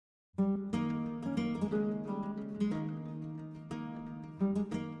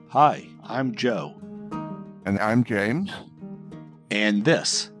Hi, I'm Joe. And I'm James. And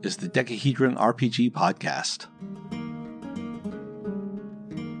this is the Decahedron RPG Podcast.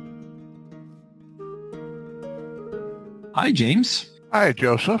 Hi, James. Hi,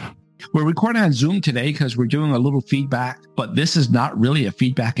 Joseph. We're recording on Zoom today because we're doing a little feedback, but this is not really a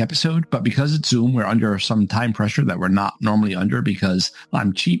feedback episode. But because it's Zoom, we're under some time pressure that we're not normally under because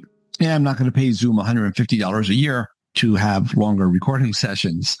I'm cheap and I'm not going to pay Zoom $150 a year to have longer recording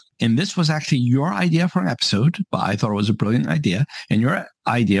sessions. And this was actually your idea for an episode, but I thought it was a brilliant idea. And your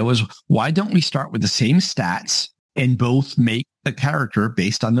idea was, why don't we start with the same stats and both make the character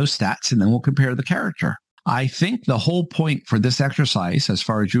based on those stats, and then we'll compare the character. I think the whole point for this exercise, as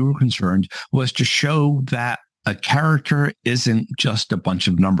far as you were concerned, was to show that a character isn't just a bunch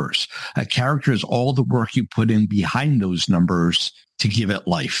of numbers. A character is all the work you put in behind those numbers to give it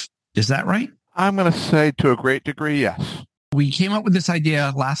life. Is that right? I'm going to say to a great degree, yes. We came up with this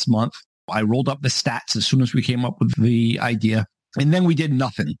idea last month. I rolled up the stats as soon as we came up with the idea, and then we did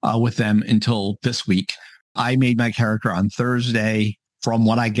nothing with them until this week. I made my character on Thursday. From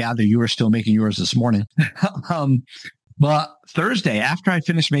what I gather, you were still making yours this morning. But Thursday, after I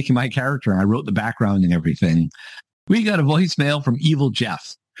finished making my character and I wrote the background and everything, we got a voicemail from Evil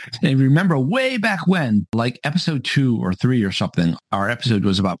Jeff. And remember way back when, like episode 2 or 3 or something, our episode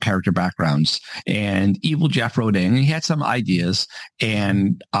was about character backgrounds. And Evil Jeff wrote in and he had some ideas.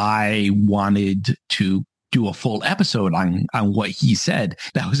 And I wanted to do a full episode on what he said.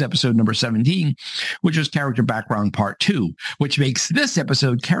 That was episode number 17, which was character background part 2, which makes this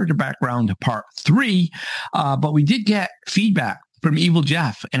episode character background part 3. But we did get feedback from Evil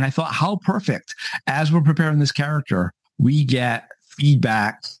Jeff. And I thought, how perfect. As we're preparing this character, we get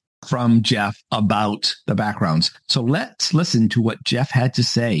feedback from Jeff about the backgrounds. So let's listen to what Jeff had to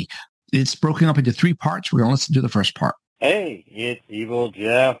say. It's broken up into 3 parts. We're going to listen to the first part. Hey, it's Evil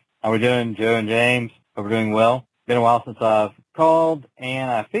Jeff. How we doing, Joe and James? Hope we're doing well. Been a while since I've called, and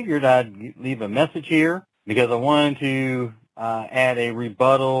I figured I'd leave a message here because I wanted to add a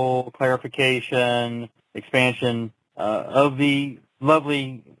rebuttal, clarification, expansion of the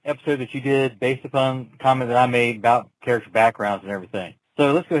lovely episode that you did based upon the comment that I made about character backgrounds and everything.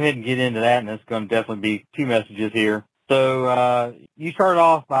 So let's go ahead and get into that, and it's going to definitely be 2 messages here. So you started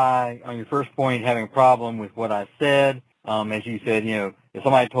off by, on your first point, having a problem with what I said. As you said, if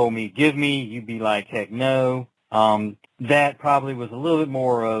somebody told me, give me, you'd be like, heck no. That probably was a little bit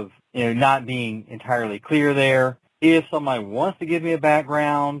more of, not being entirely clear there. If somebody wants to give me a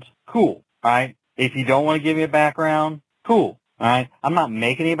background, cool, all right? If you don't want to give me a background, cool, all right? I'm not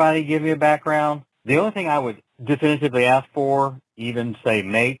making anybody give me a background. The only thing I would definitively ask for, even say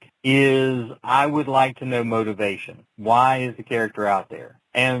make, is I would like to know motivation. Why is the character out there?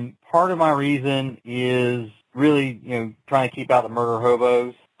 And part of my reason is really, trying to keep out the murder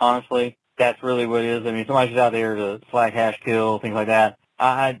hobos, honestly. That's really what it is. I mean, somebody's out there to slack, hash, kill, things like that.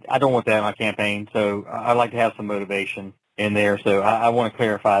 I don't want that in my campaign, so I'd like to have some motivation in there. So I want to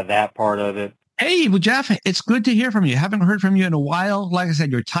clarify that part of it. Hey, well, Jeff, it's good to hear from you. Haven't heard from you in a while. Like I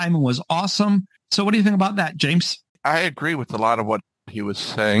said, your timing was awesome. So what do you think about that, James? I agree with a lot of what he was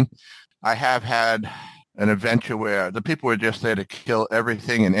saying. I have had an adventure where the people were just there to kill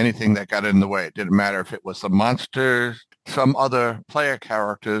everything and anything that got in the way. It didn't matter if it was the monsters, some other player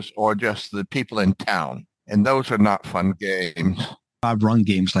characters, or just the people in town. And those are not fun games. I've run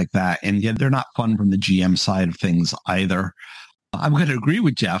games like that, and yet they're not fun from the GM side of things either. I'm going to agree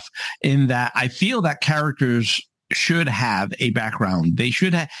with Jeff in that I feel that characters should have a background. They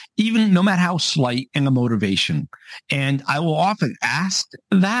should have, even no matter how slight, and a motivation. And I will often ask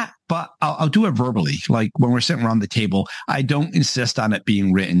that, but I'll do it verbally. Like when we're sitting around the table, I don't insist on it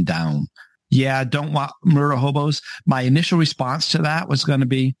being written down. Yeah, don't want murder hobos. My initial response to that was going to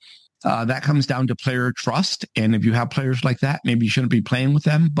be, that comes down to player trust. And if you have players like that, maybe you shouldn't be playing with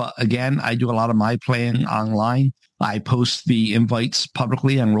them. But again, I do a lot of my playing online. I post the invites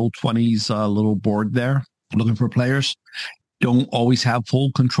publicly on Roll20's little board there, looking for players. Don't always have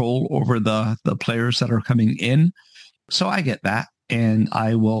full control over the players that are coming in. So I get that. And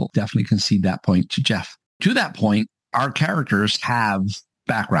I will definitely concede that point to Jeff. To that point, our characters have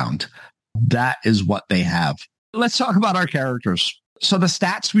background. That is what they have. Let's talk about our characters. So the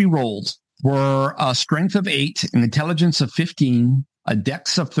stats we rolled were a strength of 8, an intelligence of 15, a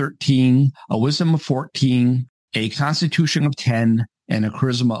dex of 13, a wisdom of 14, a constitution of 10, and a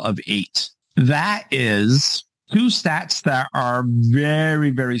charisma of 8. That is 2 stats that are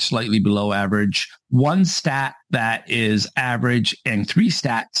very, very slightly below average, 1 stat that is average, and 3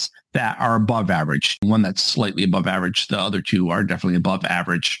 stats that are above average. One that's slightly above average. The other 2 are definitely above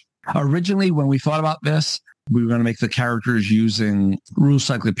average. Originally, when we thought about this, we were going to make the characters using Rules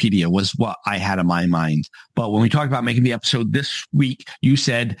Cyclopedia was what I had in my mind. But when we talked about making the episode this week, you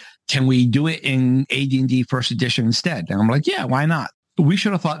said, can we do it in AD&D first edition instead? And I'm like, yeah, why not? We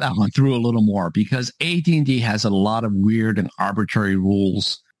should have thought that one through a little more because AD&D has a lot of weird and arbitrary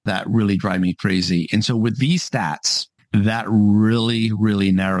rules that really drive me crazy. And so with these stats, that really,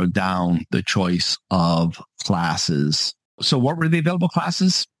 really narrowed down the choice of classes. So what were the available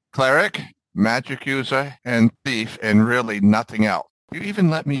classes? Cleric, magic user, and thief, and really nothing else. You even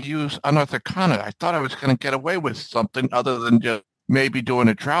let me use Unearthed Arcana. I thought I was going to get away with something other than just maybe doing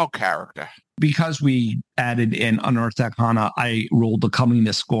a drow character. Because we added in Unearthed Arcana, I rolled the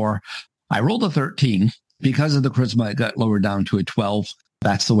cunningness score. I rolled a 13. Because of the charisma, it got lowered down to a 12.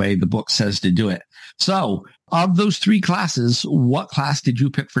 That's the way the book says to do it. So, of those three classes, what class did you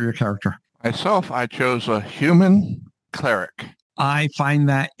pick for your character? Myself, I chose a human cleric. I find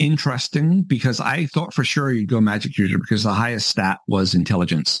that interesting because I thought for sure you'd go magic user because the highest stat was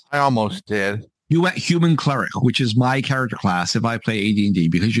intelligence. I almost did. You went human cleric, which is my character class if I play AD&D,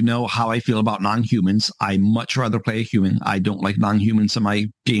 because you know how I feel about non-humans. I much rather play a human. I don't like non-humans in my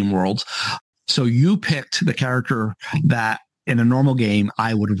game world. So you picked the character that in a normal game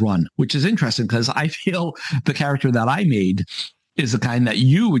I would run, which is interesting because I feel the character that I made is the kind that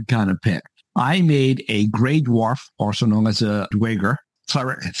you would kind of pick. I made a gray dwarf, also known as a dweger,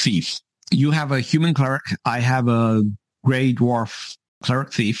 cleric thief. You have a human cleric. I have a gray dwarf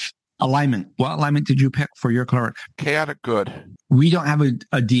cleric thief. Alignment. What alignment did you pick for your cleric? Chaotic good. We don't have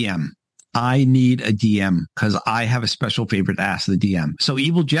a DM. I need a DM because I have a special favor to ask the DM. So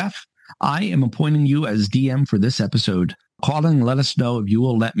Evil Jeff, I am appointing you as DM for this episode. Call in and let us know if you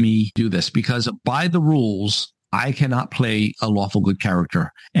will let me do this because by the rules, I cannot play a lawful good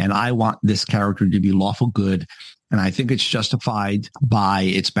character, and I want this character to be lawful good, and I think it's justified by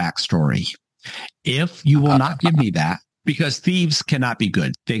its backstory. If you will not give me that, because thieves cannot be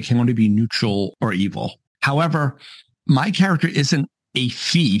good. They can only be neutral or evil. However, my character isn't a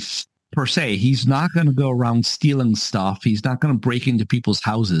thief per se. He's not going to go around stealing stuff. He's not going to break into people's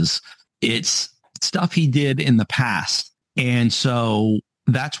houses. It's stuff he did in the past. And so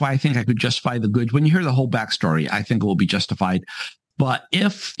that's why I think I could justify the good. When you hear the whole backstory, I think it will be justified. But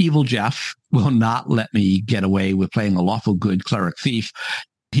if Evil Jeff will not let me get away with playing a lawful good cleric thief,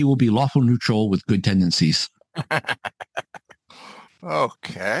 he will be lawful neutral with good tendencies.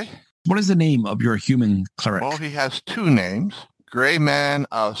 Okay. What is the name of your human cleric? Well, he has two names. Gray Man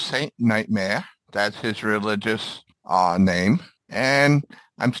of Saint Nightmare. That's his religious name. And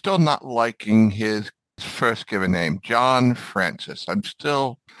I'm still not liking his first given name, John Francis. I'm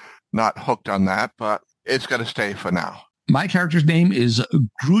still not hooked on that, but it's going to stay for now. My character's name is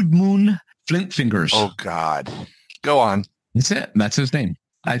Grudmund Flintfingers. Oh, God. Go on. That's it. That's his name.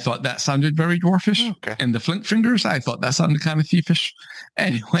 I thought that sounded very dwarfish. Okay. And the Flintfingers, I thought that sounded kind of thievish.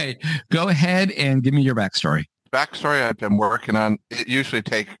 Anyway, go ahead and give me your backstory. Backstory I've been working on. It usually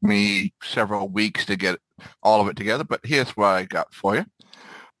takes me several weeks to get all of it together, but here's what I got for you.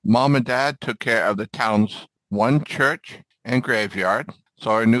 Mom and Dad took care of the town's one church and graveyard,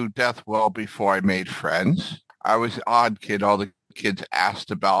 so I knew death well before I made friends. I was an odd kid. All the kids asked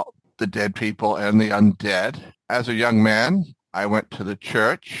about the dead people and the undead. As a young man, I went to the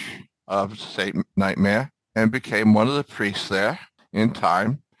church of Saint Nightmare and became one of the priests there in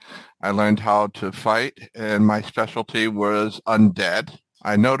time. I learned how to fight, and my specialty was undead.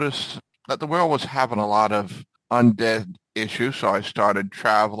 I noticed that the world was having a lot of undead issues, so I started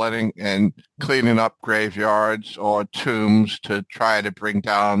traveling and cleaning up graveyards or tombs to try to bring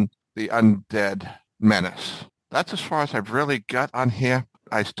down the undead menace. That's as far as I've really got on here.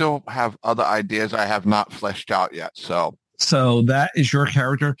 I still have other ideas I have not fleshed out yet, So that is your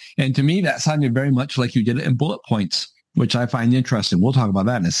character. And to me, that sounded very much like you did it in bullet points, which I find interesting. We'll talk about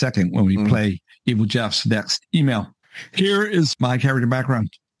that in a second when we play Evil Jeff's next email. Here is my character background.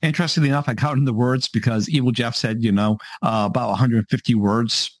 Interestingly enough, I counted the words because Evil Jeff said, about 150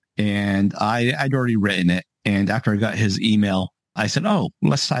 words, and I'd already written it. And after I got his email, I said,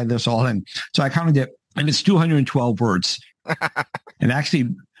 let's tie this all in. So I counted it, and it's 212 words. And actually,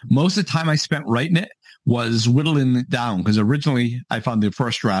 most of the time I spent writing it was whittling it down because originally I found the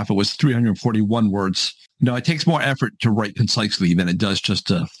first draft, it was 341 words. No, it takes more effort to write concisely than it does just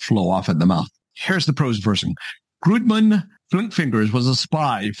to flow off at the mouth. Here's the prose version. Grudmund Flintfingers was a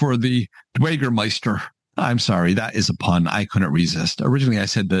spy for the Dwegermeister. I'm sorry, that is a pun. I couldn't resist. Originally, I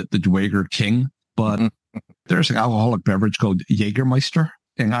said the Dweger King, but there's an alcoholic beverage called Jägermeister,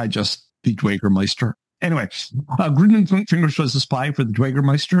 and I just the Dwegermeister. Anyway, Grudmund Flintfingers was a spy for the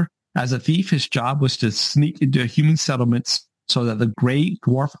Dwegermeister. As a thief, his job was to sneak into human settlements, so that the gray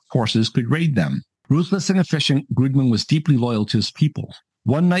dwarf forces could raid them. Ruthless and efficient, Grudman was deeply loyal to his people.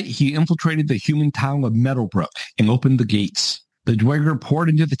 One night, he infiltrated the human town of Meadowbrook and opened the gates. The Dweger poured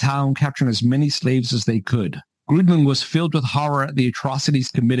into the town, capturing as many slaves as they could. Grudman was filled with horror at the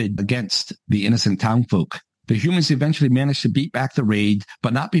atrocities committed against the innocent townfolk. The humans eventually managed to beat back the raid,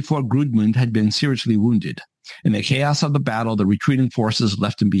 but not before Grudman had been seriously wounded. In the chaos of the battle, the retreating forces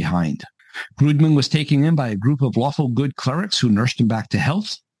left him behind. Grudman was taken in by a group of lawful good clerics who nursed him back to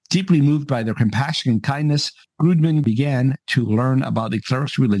health. Deeply moved by their compassion and kindness, Grudman began to learn about the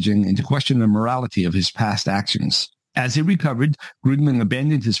cleric's religion and to question the morality of his past actions. As he recovered, Grudman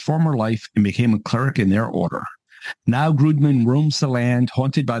abandoned his former life and became a cleric in their order. Now Grudman roams the land,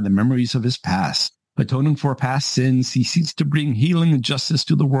 haunted by the memories of his past. Atoning for past sins, he seeks to bring healing and justice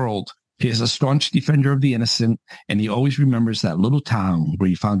to the world. He is a staunch defender of the innocent, and he always remembers that little town where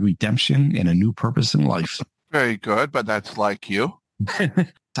he found redemption and a new purpose in life. Very good, but that's like you.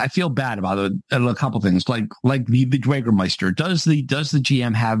 I feel bad about a couple things, like the Dwegermeister. Does the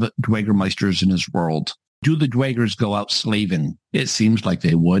GM have Dwegermeisters in his world? Do the Dwegers go out slaving? It seems like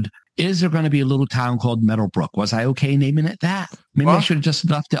they would. Is there going to be a little town called Meadowbrook? Was I okay naming it that? Maybe I should have just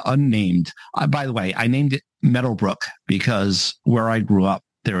left it unnamed. By the way, I named it Meadowbrook because where I grew up,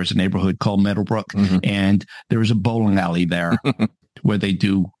 there is a neighborhood called Meadowbrook, and there is a bowling alley there where they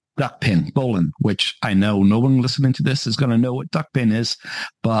do duckpin bowling, which I know no one listening to this is going to know what duckpin is,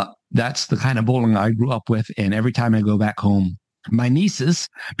 but that's the kind of bowling I grew up with. And every time I go back home, my nieces,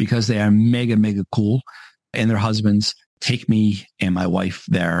 because they are mega, mega cool, and their husbands take me and my wife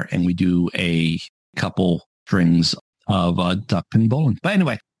there, and we do a couple strings of duckpin bowling. But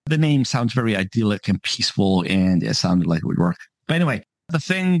anyway, the name sounds very idyllic and peaceful, and it sounded like it would work. But anyway, the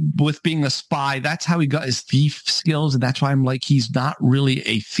thing with being a spy, that's how he got his thief skills. And that's why I'm like, he's not really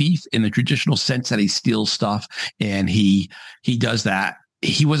a thief in the traditional sense that he steals stuff and he does that.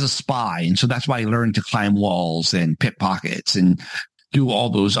 He was a spy. And so that's why he learned to climb walls and pickpockets and do all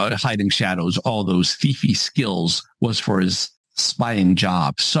those hiding shadows, all those thiefy skills was for his spying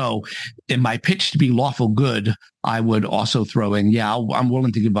job. So in my pitch to be lawful good, I would also throw in, I'm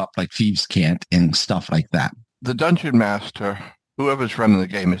willing to give up like thieves can't and stuff like that. The dungeon master, whoever's running the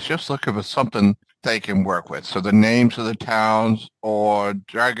game, is just looking for something they can work with. So the names of the towns or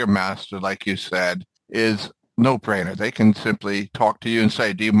Dragon Master, like you said, is no-brainer. They can simply talk to you and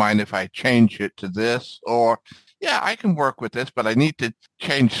say, do you mind if I change it to this? Or, yeah, I can work with this, but I need to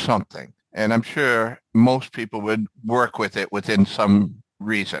change something. And I'm sure most people would work with it within some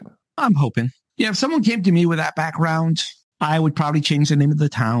reason. I'm hoping. Yeah, if someone came to me with that background, I would probably change the name of the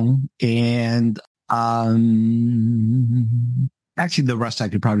town. And actually, the rest I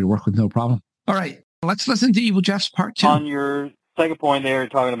could probably work with no problem. All right, let's listen to Evil Jeff's part 2. On your second point there,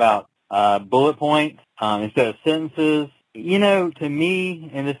 talking about bullet points instead of sentences, to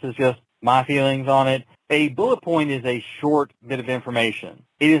me, and this is just my feelings on it, a bullet point is a short bit of information.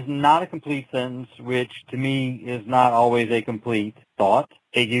 It is not a complete sentence, which to me is not always a complete thought.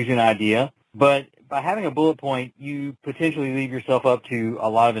 It gives you an idea. But by having a bullet point, you potentially leave yourself up to a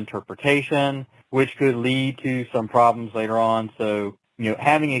lot of interpretation, which could lead to some problems later on. So,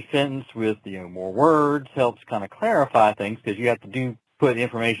 having a sentence with, more words helps kind of clarify things because you have to put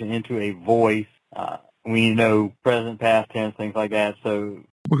information into a voice. We know present, past tense, things like that. So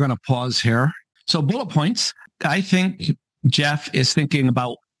we're going to pause here. So bullet points, I think Jeff is thinking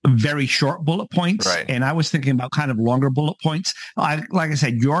about very short bullet points. Right. And I was thinking about kind of longer bullet points. Like I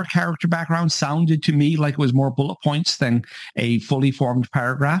said, your character background sounded to me like it was more bullet points than a fully formed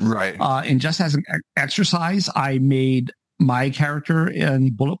paragraph. Right. And just as an exercise, I made my character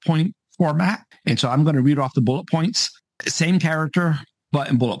in bullet point format. And so I'm going to read off the bullet points. Same character, but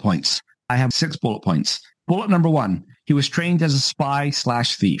in bullet points. I have 6 bullet points. Bullet number 1, he was trained as a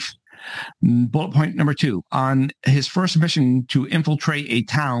spy/thief. Bullet point number 2, on his first mission to infiltrate a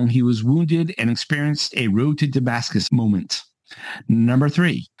town, he was wounded and experienced a road to Damascus moment. Number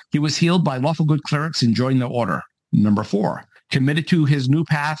 3, he was healed by lawful good clerics and joined the order. Number 4, committed to his new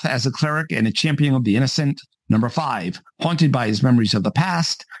path as a cleric and a champion of the innocent. Number 5, haunted by his memories of the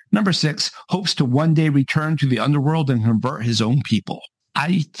past. Number 6, hopes to one day return to the underworld and convert his own people.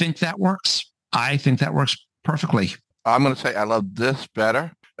 I think that works. I think that works perfectly. I'm going to say I love this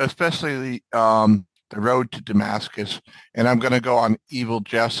better, especially the road to Damascus. And I'm going to go on Evil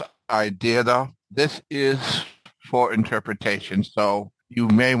Jeff's idea, though. This is for interpretation. So you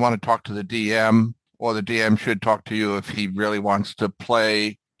may want to talk to the DM, or the DM should talk to you if he really wants to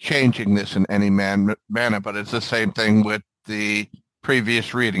play changing this in any manner. But it's the same thing with the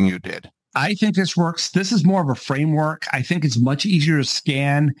previous reading you did. I think this works. This is more of a framework. I think it's much easier to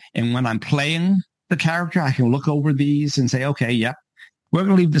scan. And when I'm playing, the character, I can look over these and say, okay, yep, we're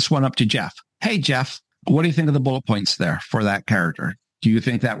going to leave this one up to Jeff. Hey, Jeff, what do you think of the bullet points there for that character? Do you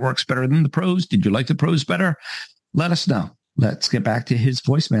think that works better than the prose? Did you like the prose better? Let us know. Let's get back to his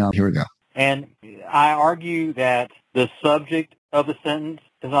voicemail. Here we go. And I argue that the subject of the sentence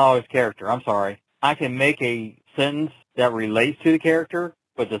is not always character. I'm sorry. I can make a sentence that relates to the character,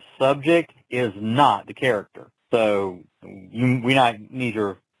 but the subject is not the character. So we not need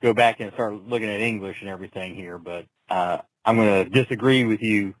to go back and start looking at English and everything here, but I'm going to disagree with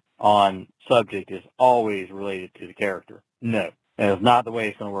you on subject is always related to the character. No, that is not the way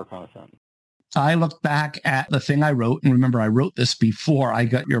it's going to work on a sentence. I look back at the thing I wrote, and remember, I wrote this before I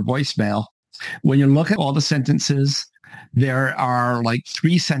got your voicemail. When you look at all the sentences, there are like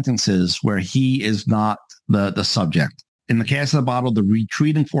 3 sentences where he is not the subject. In the case of the bottle, the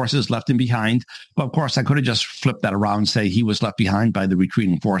retreating forces left him behind. But of course, I could have just flipped that around and say he was left behind by the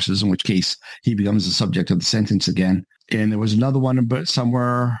retreating forces, in which case he becomes the subject of the sentence again. And there was another one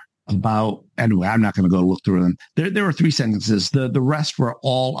somewhere about, anyway, I'm not going to go look through them. There were 3 sentences. The rest were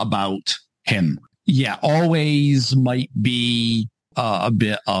all about him. Yeah, always might be a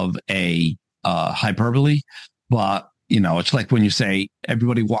bit of a hyperbole, but it's like when you say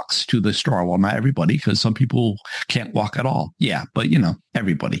everybody walks to the store. Well, not everybody, because some people can't walk at all. Yeah, but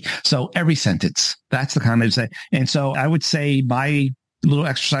everybody. So every sentence, that's the kind of say. And so I would say my little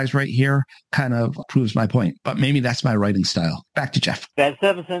exercise right here kind of proves my point, but maybe that's my writing style. Back to Jeff. That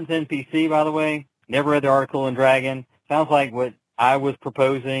 7-sentence NPC, by the way, never read the article in Dragon. Sounds like what I was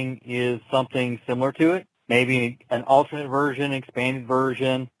proposing is something similar to it. Maybe an alternate version, expanded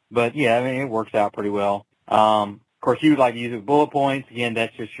version. But yeah, I mean, it works out pretty well. Of course, you would like to use bullet points. Again,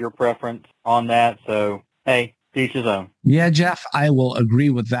 that's just your preference on that. So, hey, to each his own. Yeah, Jeff, I will agree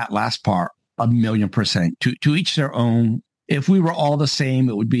with that last part 1,000,000%. To each their own. If we were all the same,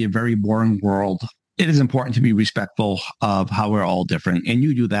 it would be a very boring world. It is important to be respectful of how we're all different. And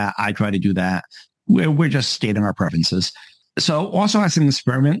you do that. I try to do that. We're just stating our preferences. So also as an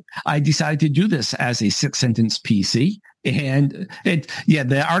experiment, I decided to do this as a 6-sentence PC. And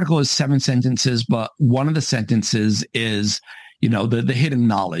the article is 7 sentences, but one of the sentences is, the hidden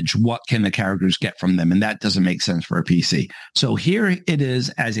knowledge. What can the characters get from them? And that doesn't make sense for a PC. So here it is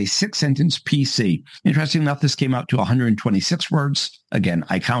as a 6-sentence PC. Interesting enough, this came out to 126 words. Again,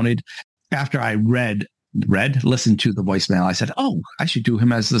 I counted after I listened to the voicemail. I said, oh, I should do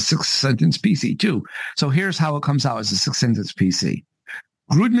him as the 6-sentence PC too. So here's how it comes out as a 6-sentence PC.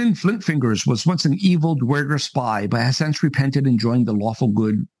 Grudman Flintfingers was once an evil Dwerger spy, but has since repented and joined the lawful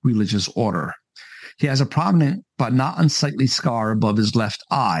good religious order. He has a prominent but not unsightly scar above his left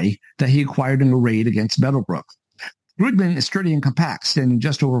eye that he acquired in a raid against Meadowbrook. Grudman is sturdy and compact, standing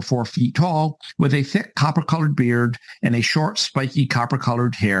just over 4 feet tall, with a thick copper-colored beard and a short, spiky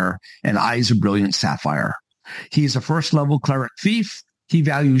copper-colored hair and eyes of brilliant sapphire. He is a first-level cleric thief. He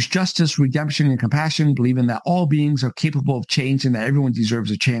values justice, redemption, and compassion, believing that all beings are capable of change and that everyone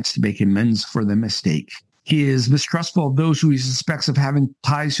deserves a chance to make amends for their mistake. He is mistrustful of those who he suspects of having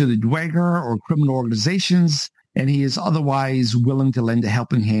ties to the Dweger or criminal organizations, and he is otherwise willing to lend a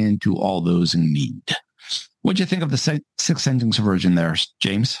helping hand to all those in need. What'd you think of the 6-sentence version there,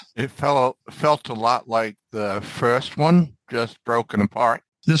 James? It felt a lot like the first one, just broken apart.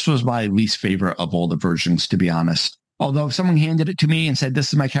 This was my least favorite of all the versions, to be honest. Although if someone handed it to me and said, this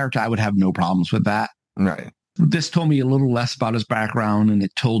is my character, I would have no problems with that. Right. This told me a little less about his background, and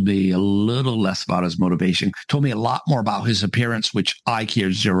it told me a little less about his motivation. Told me a lot more about his appearance, which I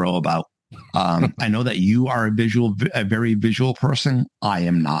care zero about. I know that you are a very visual person. I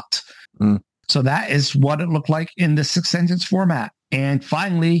am not. So that is what it looked like in the 6-sentence format. And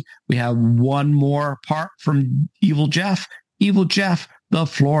finally, we have one more part from Evil Jeff. Evil Jeff, the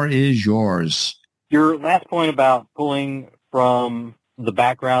floor is yours. Your last point about pulling from the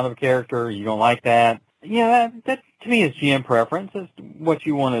background of a character, you don't like that. Yeah, that to me is GM preference. That's what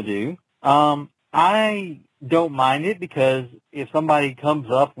you want to do. I don't mind it because if somebody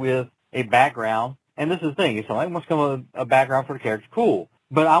comes up with a background, and this is the thing, if somebody wants to come up with a background for the character, cool.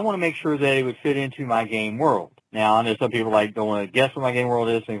 But I want to make sure that it would fit into my game world. Now, I know some people don't want to guess what my game world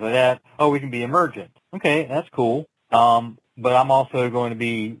is, things like that. Oh, we can be emergent. Okay, that's cool. But I'm also going to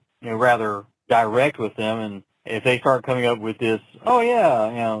be, rather direct with them. And if they start coming up with this, oh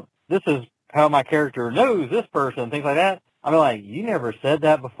yeah, this is how my character knows this person, things like that, I'm like, you never said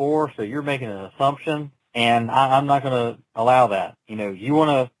that before, so you're making an assumption, and I'm not going to allow that. You want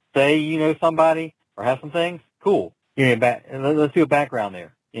to say you know somebody or have some things, cool. Let's do a background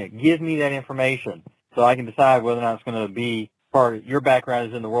there. Give me that information so I can decide whether or not it's going to be part of your background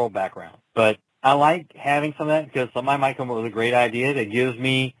is in the world background. But I like having some of that because somebody might come up with a great idea that gives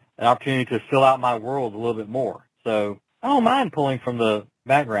me an opportunity to fill out my world a little bit more. So I don't mind pulling from the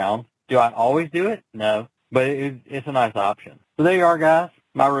background. Do I always do it? No, but it's a nice option. So there you are, guys.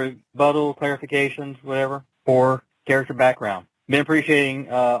 My rebuttal, clarifications, whatever, for character background. Been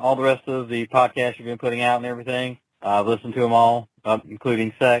appreciating all the rest of the podcasts you've been putting out and everything. I've listened to them all,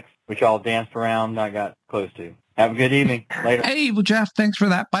 including Sex, which y'all danced around and I got close to. Have a good evening. Later. Hey, Evil Jeff, thanks for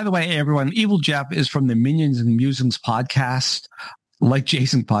that. By the way, everyone, Evil Jeff is from the Minions and Musings podcast. Like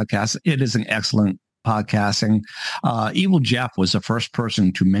Jason's podcast, it is an excellent podcasting. Evil Jeff was the first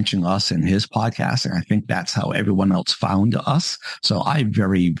person to mention us in his podcast, and I think that's how everyone else found us. So I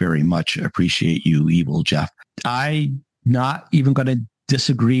very, very much appreciate you, Evil Jeff. I'm not even going to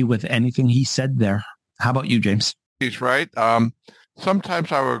disagree with anything he said there. How about you, James? He's right.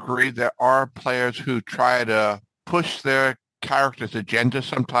 Sometimes I would agree there are players who try to push their character's agenda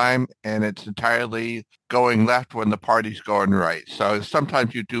sometime, and it's entirely going left when the party's going right. So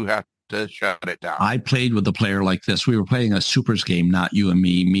sometimes you do have to shut it down. I played with a player like this. We were playing a Supers game, not you and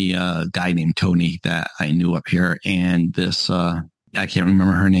me, a guy named Tony that I knew up here. And this, I can't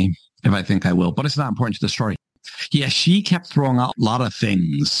remember her name. If I think I will, but it's not important to the story. Yeah, she kept throwing out a lot of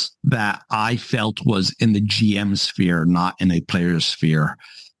things that I felt was in the GM sphere, not in a player's sphere.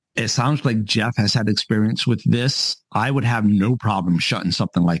 It sounds like Jeff has had experience with this. I would have no problem shutting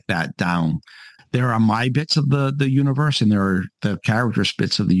something like that down. There are my bits of the universe, and there are the characters'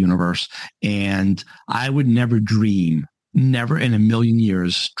 bits of the universe. And I would never in a million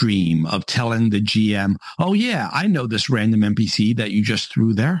years dream of telling the GM, oh, yeah, I know this random NPC that you just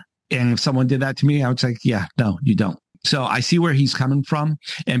threw there. And if someone did that to me, I would say, yeah, no, you don't. So I see where he's coming from.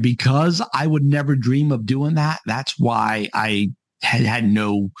 And because I would never dream of doing that, that's why I had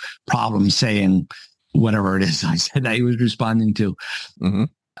no problem saying whatever it is I said that he was responding to. Mm-hmm.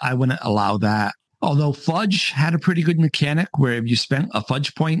 I wouldn't allow that. Although Fudge had a pretty good mechanic where if you spent a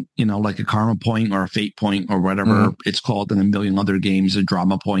Fudge point, like a karma point or a fate point or whatever it's called in a million other games, a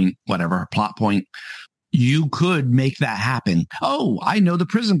drama point, whatever, a plot point, you could make that happen. Oh, I know the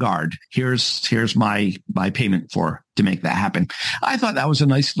prison guard. Here's my payment to make that happen. I thought that was a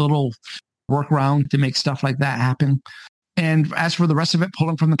nice little workaround to make stuff like that happen. And as for the rest of it,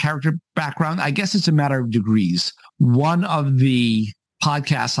 pulling from the character background, I guess it's a matter of degrees. One of the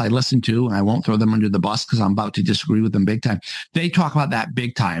podcasts I listen to, and I won't throw them under the bus because I'm about to disagree with them big time. They talk about that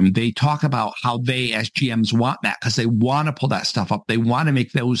big time. They talk about how they as GMs want that because they want to pull that stuff up. They want to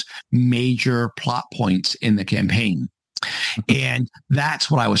make those major plot points in the campaign. And that's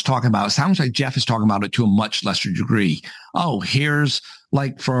what I was talking about. It sounds like Jeff is talking about it to a much lesser degree. Oh, here's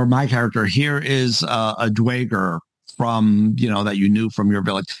like for my character, here is a Dwager from, that you knew from your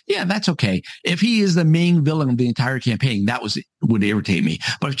village. Yeah, that's okay. If he is the main villain of the entire campaign, that would irritate me.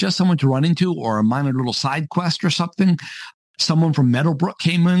 But if just someone to run into or a minor little side quest or something, someone from Meadowbrook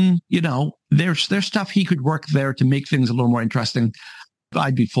came in, there's stuff he could work there to make things a little more interesting.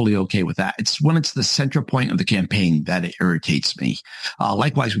 I'd be fully okay with that. It's when it's the center point of the campaign that it irritates me.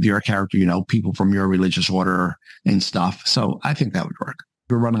 Likewise with your character, people from your religious order and stuff. So I think that would work.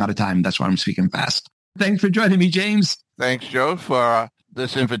 We're running out of time. That's why I'm speaking fast. Thanks for joining me, James. Thanks, Joe, for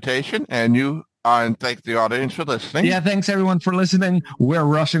this invitation, and thank the audience for listening. Yeah, thanks, everyone, for listening. We're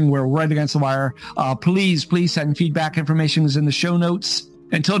rushing. We're right against the wire. Please send feedback. Information is in the show notes.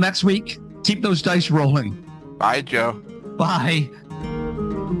 Until next week, keep those dice rolling. Bye, Joe. Bye.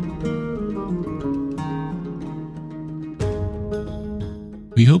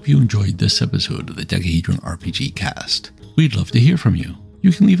 We hope you enjoyed this episode of the Decahedron RPG Cast. We'd love to hear from you.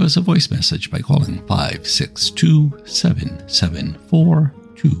 You can leave us a voice message by calling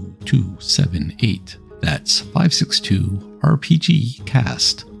 562-774-2278. That's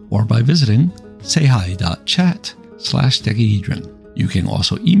 562-RPG-CAST. Or by visiting sayhi.chat/Decahedron. You can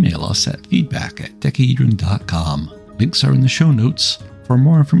also email us at feedback@decahedron.com. Links are in the show notes. For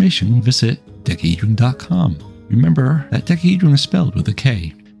more information, visit decahedron.com. Remember that Decahedron is spelled with a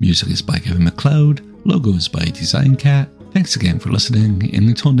K. Music is by Kevin MacLeod. Logos by Design Cat. Thanks again for listening, and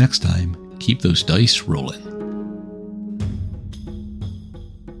until next time, keep those dice rolling.